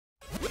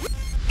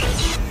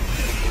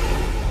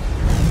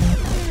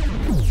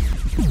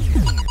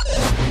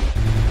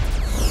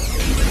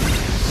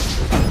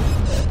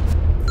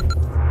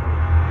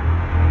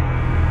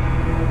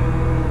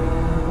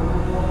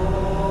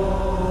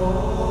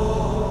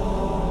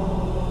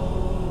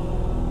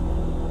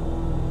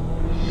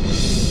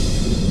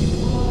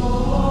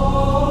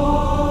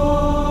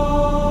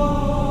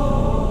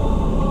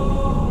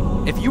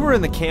were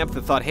in the camp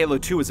that thought Halo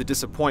 2 was a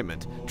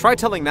disappointment, try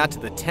telling that to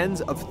the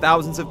tens of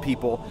thousands of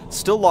people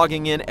still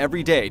logging in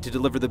every day to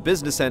deliver the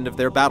business end of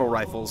their battle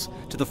rifles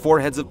to the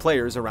foreheads of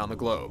players around the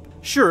globe.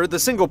 Sure, the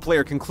single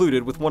player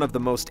concluded with one of the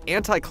most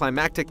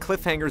anticlimactic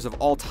cliffhangers of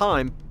all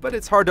time, but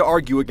it's hard to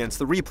argue against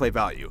the replay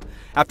value.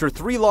 After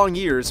 3 long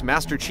years,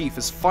 Master Chief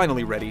is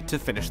finally ready to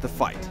finish the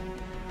fight.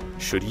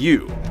 Should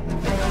you?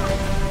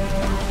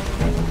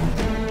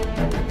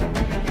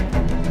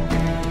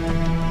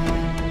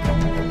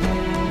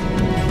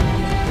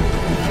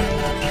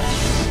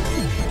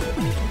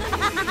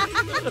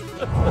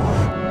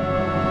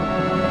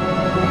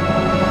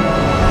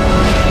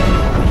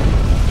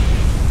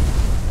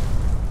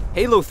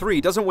 Halo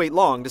 3 doesn't wait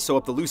long to sew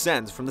up the loose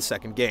ends from the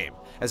second game,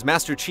 as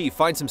Master Chief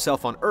finds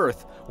himself on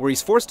Earth, where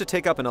he's forced to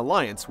take up an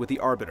alliance with the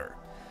Arbiter.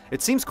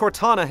 It seems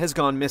Cortana has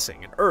gone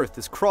missing, and Earth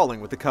is crawling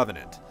with the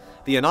Covenant.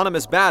 The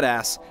anonymous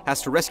badass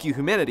has to rescue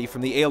humanity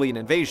from the alien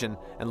invasion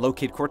and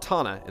locate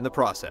Cortana in the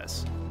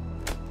process.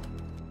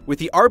 With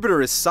the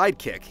Arbiter as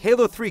sidekick,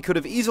 Halo 3 could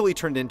have easily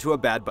turned into a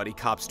bad buddy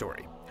cop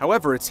story.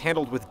 However, it's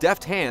handled with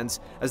deft hands,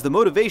 as the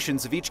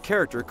motivations of each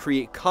character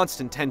create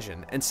constant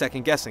tension and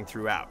second-guessing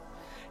throughout.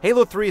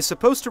 Halo 3 is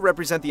supposed to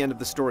represent the end of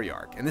the story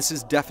arc, and this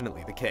is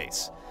definitely the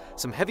case.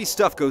 Some heavy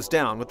stuff goes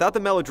down without the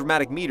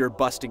melodramatic meter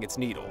busting its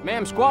needle.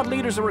 Ma'am, squad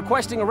leaders are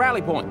requesting a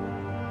rally point.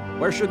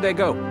 Where should they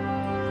go?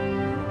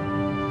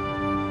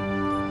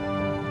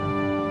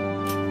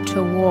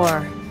 To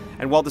war.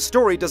 And while the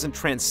story doesn't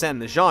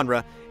transcend the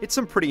genre, it's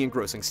some pretty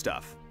engrossing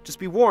stuff. Just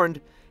be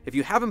warned, if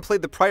you haven't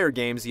played the prior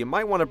games, you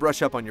might want to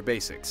brush up on your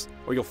basics,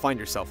 or you'll find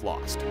yourself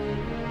lost.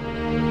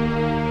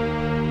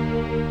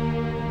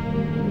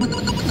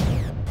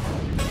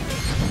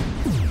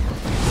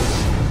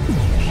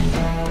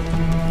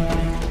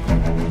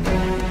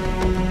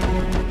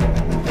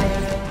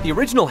 The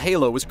original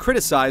Halo was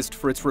criticized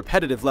for its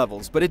repetitive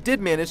levels, but it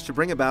did manage to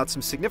bring about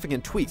some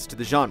significant tweaks to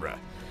the genre.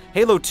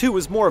 Halo 2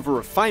 is more of a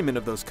refinement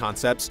of those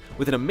concepts,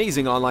 with an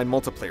amazing online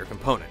multiplayer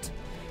component.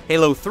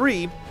 Halo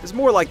 3 is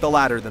more like the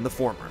latter than the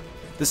former.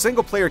 The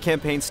single-player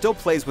campaign still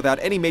plays without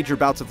any major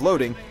bouts of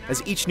loading,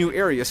 as each new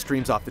area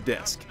streams off the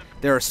disc.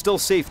 There are still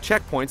safe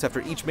checkpoints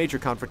after each major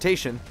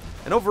confrontation,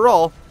 and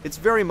overall, it's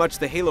very much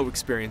the Halo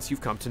experience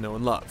you've come to know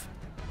and love.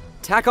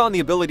 Tack on the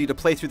ability to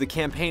play through the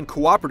campaign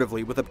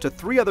cooperatively with up to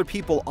 3 other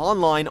people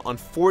online on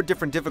 4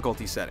 different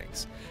difficulty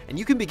settings, and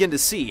you can begin to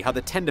see how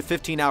the 10 to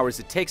 15 hours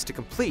it takes to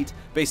complete,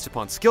 based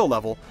upon skill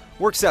level,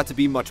 works out to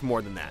be much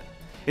more than that.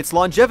 Its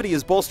longevity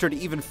is bolstered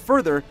even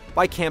further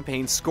by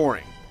campaign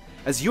scoring.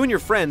 As you and your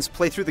friends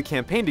play through the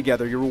campaign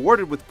together, you're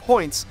rewarded with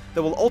points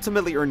that will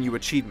ultimately earn you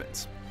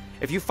achievements.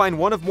 If you find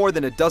one of more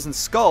than a dozen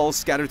skulls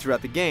scattered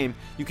throughout the game,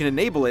 you can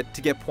enable it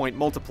to get point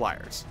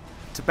multipliers.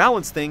 To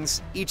balance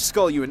things, each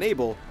skull you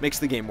enable makes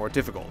the game more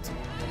difficult.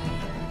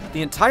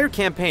 The entire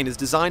campaign is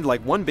designed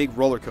like one big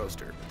roller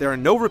coaster. There are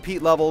no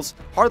repeat levels,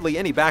 hardly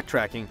any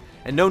backtracking,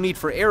 and no need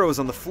for arrows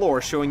on the floor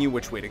showing you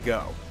which way to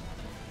go.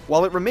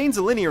 While it remains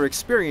a linear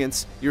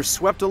experience, you're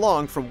swept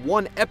along from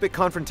one epic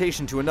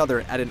confrontation to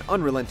another at an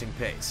unrelenting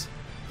pace.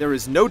 There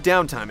is no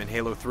downtime in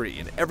Halo 3,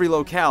 and every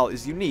locale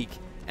is unique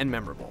and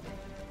memorable.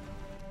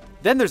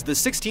 Then there's the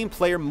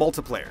 16-player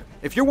multiplayer.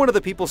 If you're one of the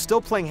people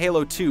still playing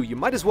Halo 2, you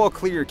might as well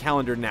clear your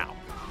calendar now,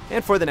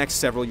 and for the next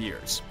several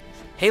years.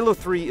 Halo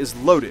 3 is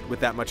loaded with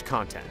that much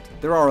content.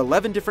 There are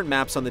 11 different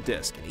maps on the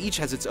disc, and each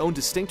has its own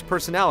distinct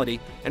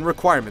personality and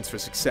requirements for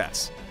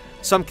success.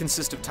 Some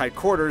consist of tight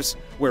quarters,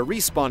 where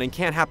respawning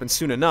can't happen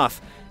soon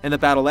enough, and the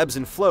battle ebbs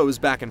and flows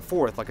back and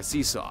forth like a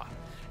seesaw.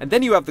 And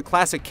then you have the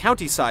classic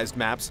county-sized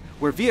maps,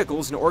 where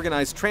vehicles and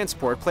organized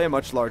transport play a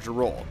much larger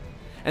role.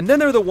 And then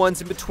there are the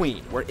ones in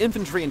between, where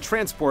infantry and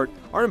transport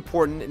are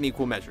important in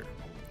equal measure.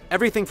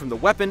 Everything from the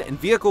weapon and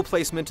vehicle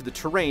placement to the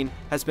terrain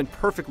has been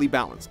perfectly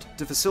balanced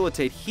to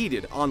facilitate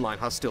heated online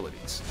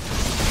hostilities.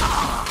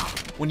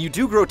 When you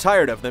do grow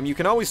tired of them, you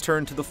can always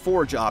turn to the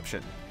Forge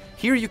option.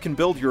 Here you can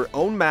build your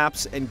own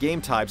maps and game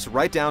types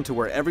right down to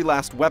where every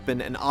last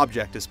weapon and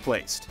object is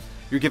placed.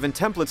 You're given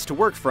templates to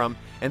work from,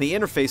 and the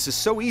interface is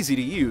so easy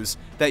to use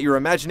that your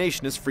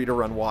imagination is free to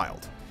run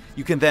wild.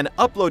 You can then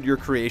upload your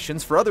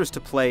creations for others to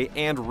play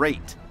and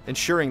rate,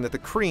 ensuring that the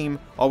cream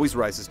always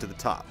rises to the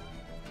top.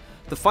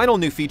 The final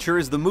new feature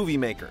is the Movie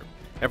Maker.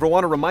 Ever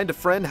want to remind a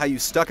friend how you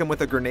stuck him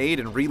with a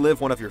grenade and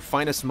relive one of your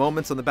finest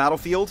moments on the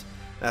battlefield?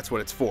 That's what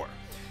it's for.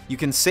 You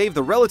can save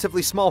the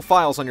relatively small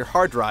files on your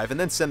hard drive and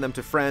then send them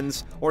to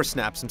friends or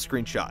snap some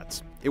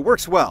screenshots. It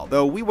works well,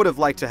 though we would have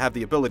liked to have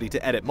the ability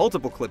to edit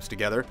multiple clips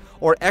together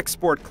or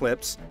export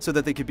clips so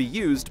that they could be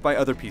used by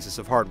other pieces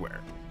of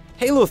hardware.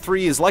 Halo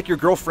 3 is like your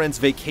girlfriend's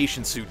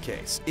vacation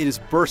suitcase. It is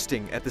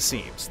bursting at the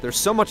seams. There's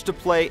so much to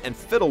play and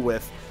fiddle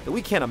with that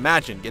we can't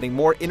imagine getting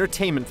more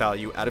entertainment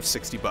value out of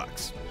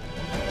 $60.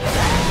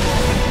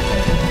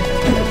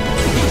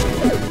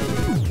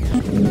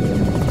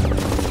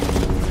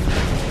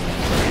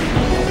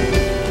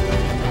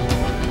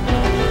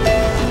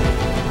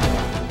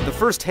 The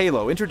first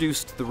Halo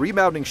introduced the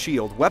rebounding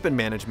shield, weapon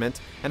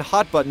management, and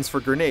hot buttons for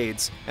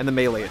grenades and the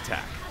melee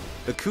attack.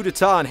 The coup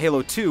d'etat in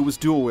Halo 2 was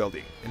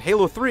dual-wielding. In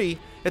Halo 3,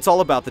 It's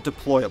all about the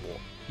deployable.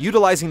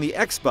 Utilizing the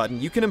X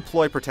button, you can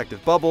employ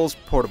protective bubbles,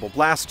 portable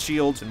blast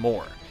shields, and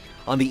more.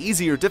 On the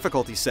easier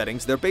difficulty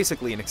settings, they're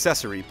basically an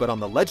accessory, but on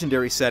the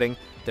legendary setting,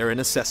 they're a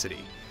necessity.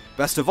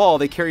 Best of all,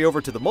 they carry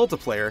over to the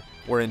multiplayer,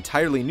 where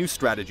entirely new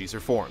strategies are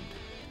formed.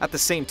 At the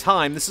same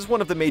time, this is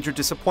one of the major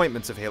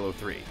disappointments of Halo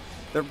 3.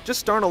 There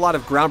just aren't a lot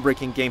of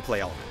groundbreaking gameplay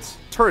elements.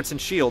 Turrets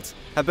and shields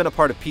have been a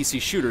part of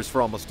PC shooters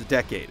for almost a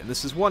decade, and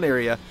this is one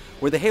area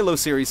where the Halo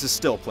series is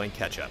still playing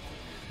catch-up.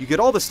 You get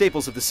all the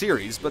staples of the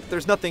series, but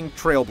there's nothing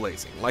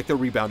trailblazing, like the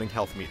rebounding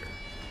health meter.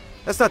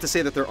 That's not to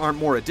say that there aren't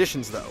more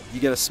additions, though.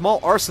 You get a small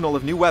arsenal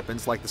of new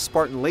weapons like the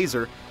Spartan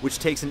laser, which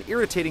takes an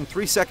irritating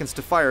 3 seconds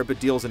to fire but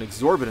deals an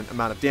exorbitant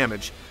amount of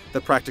damage, the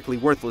practically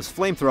worthless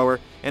flamethrower,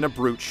 and a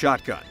brute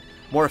shotgun.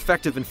 More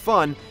effective and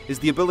fun is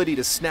the ability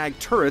to snag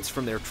turrets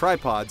from their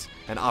tripods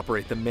and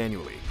operate them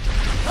manually.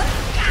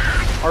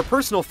 Our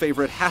personal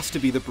favorite has to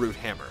be the brute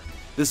hammer.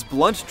 This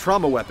blunt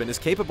trauma weapon is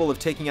capable of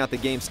taking out the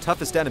game's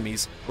toughest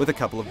enemies with a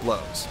couple of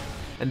blows.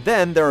 And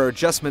then there are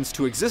adjustments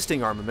to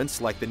existing armaments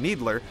like the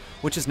Needler,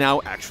 which is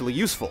now actually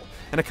useful,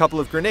 and a couple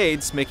of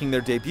grenades making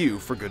their debut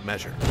for good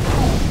measure.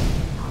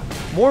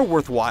 More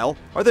worthwhile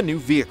are the new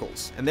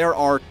vehicles, and there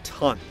are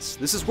tons.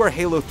 This is where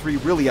Halo 3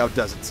 really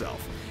outdoes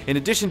itself. In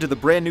addition to the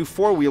brand new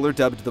four-wheeler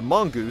dubbed the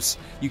Mongoose,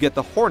 you get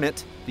the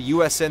Hornet, the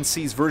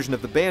USNC's version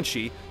of the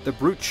Banshee, the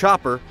Brute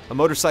Chopper, a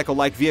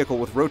motorcycle-like vehicle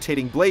with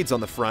rotating blades on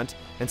the front,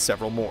 and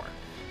several more.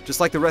 Just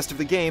like the rest of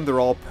the game, they're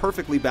all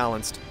perfectly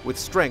balanced, with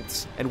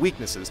strengths and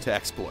weaknesses to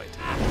exploit.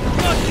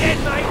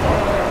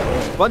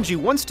 Bungie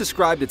once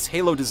described its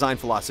Halo design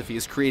philosophy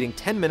as creating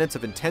 10 minutes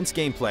of intense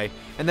gameplay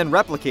and then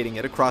replicating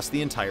it across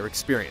the entire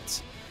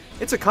experience.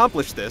 It's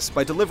accomplished this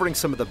by delivering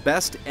some of the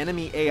best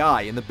enemy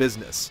AI in the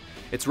business.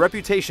 Its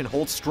reputation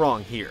holds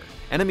strong here.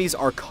 Enemies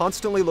are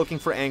constantly looking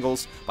for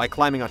angles by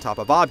climbing on top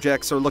of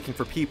objects or looking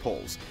for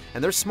peepholes,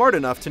 and they're smart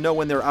enough to know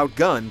when they're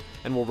outgunned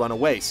and will run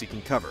away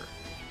seeking cover.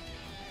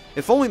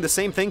 If only the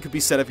same thing could be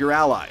said of your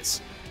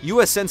allies.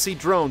 USNC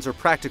drones are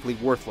practically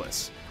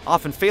worthless,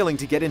 often failing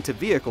to get into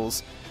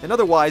vehicles and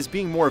otherwise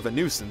being more of a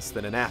nuisance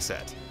than an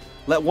asset.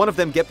 Let one of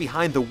them get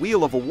behind the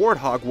wheel of a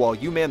warthog while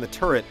you man the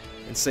turret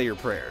and say your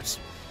prayers.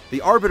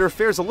 The Arbiter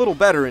fares a little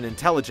better in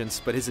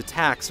intelligence, but his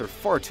attacks are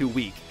far too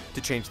weak to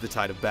change the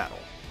tide of battle.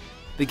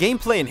 The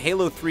gameplay in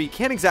Halo 3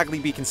 can't exactly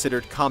be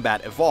considered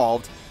combat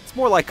evolved, it's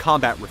more like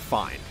combat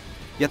refined.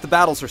 Yet the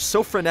battles are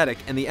so frenetic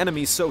and the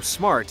enemies so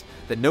smart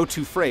that no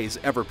two frays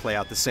ever play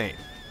out the same.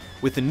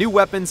 With the new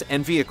weapons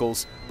and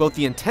vehicles, both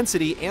the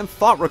intensity and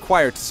thought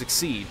required to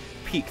succeed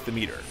peak the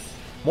meter.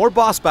 More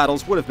boss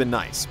battles would have been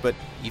nice, but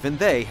even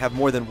they have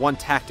more than one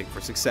tactic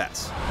for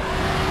success.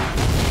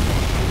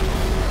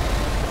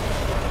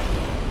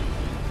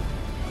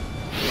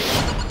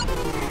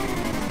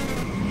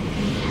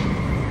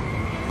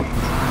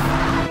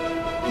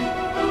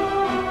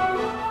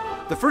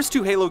 The first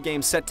two Halo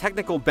games set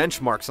technical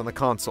benchmarks on the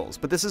consoles,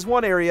 but this is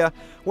one area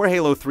where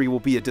Halo 3 will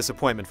be a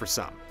disappointment for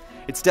some.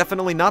 It's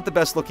definitely not the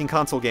best looking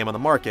console game on the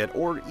market,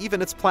 or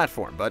even its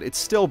platform, but it's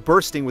still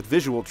bursting with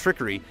visual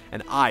trickery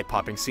and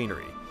eye-popping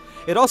scenery.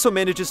 It also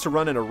manages to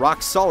run in a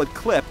rock-solid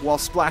clip while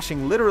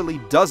splashing literally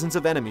dozens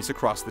of enemies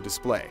across the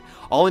display,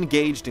 all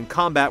engaged in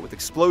combat with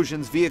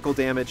explosions, vehicle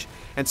damage,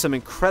 and some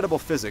incredible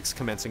physics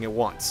commencing at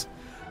once.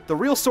 The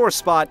real sore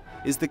spot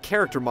is the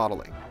character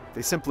modeling.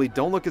 They simply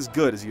don't look as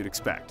good as you'd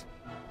expect.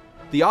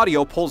 The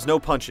audio pulls no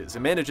punches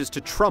and manages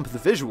to trump the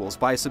visuals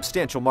by a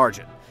substantial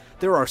margin.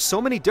 There are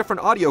so many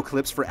different audio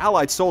clips for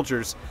Allied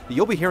soldiers that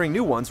you'll be hearing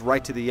new ones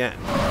right to the end.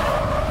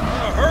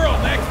 Hurl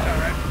next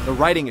time. The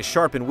writing is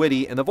sharp and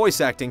witty, and the voice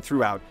acting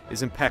throughout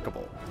is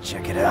impeccable.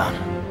 Check it out.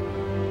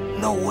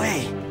 No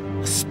way.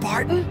 A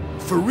Spartan?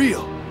 For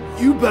real.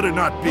 You better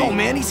not be. Oh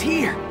man, he's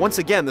here. Once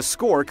again, the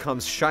score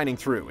comes shining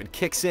through and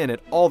kicks in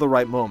at all the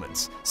right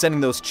moments,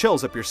 sending those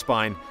chills up your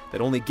spine that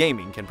only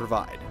gaming can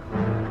provide.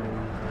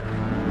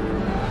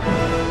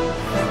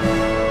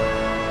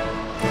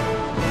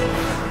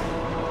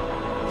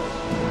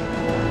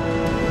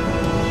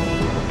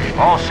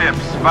 All ships,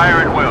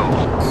 fire at will.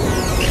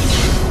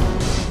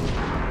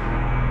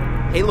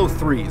 Halo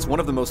 3 is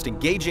one of the most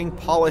engaging,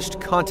 polished,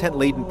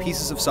 content-laden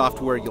pieces of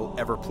software you'll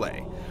ever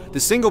play. The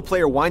single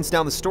player winds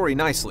down the story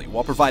nicely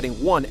while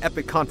providing one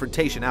epic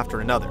confrontation after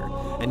another,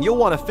 and you'll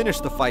want to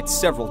finish the fight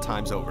several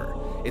times over.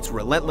 It's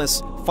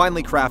relentless,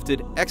 finely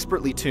crafted,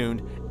 expertly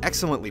tuned,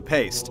 excellently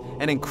paced,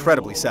 and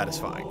incredibly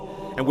satisfying.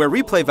 And where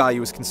replay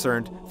value is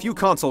concerned, few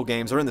console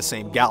games are in the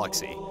same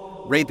galaxy.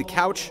 Raid the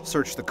couch,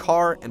 search the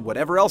car, and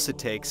whatever else it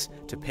takes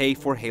to pay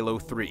for Halo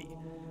 3.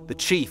 The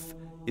Chief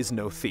is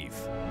no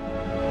thief.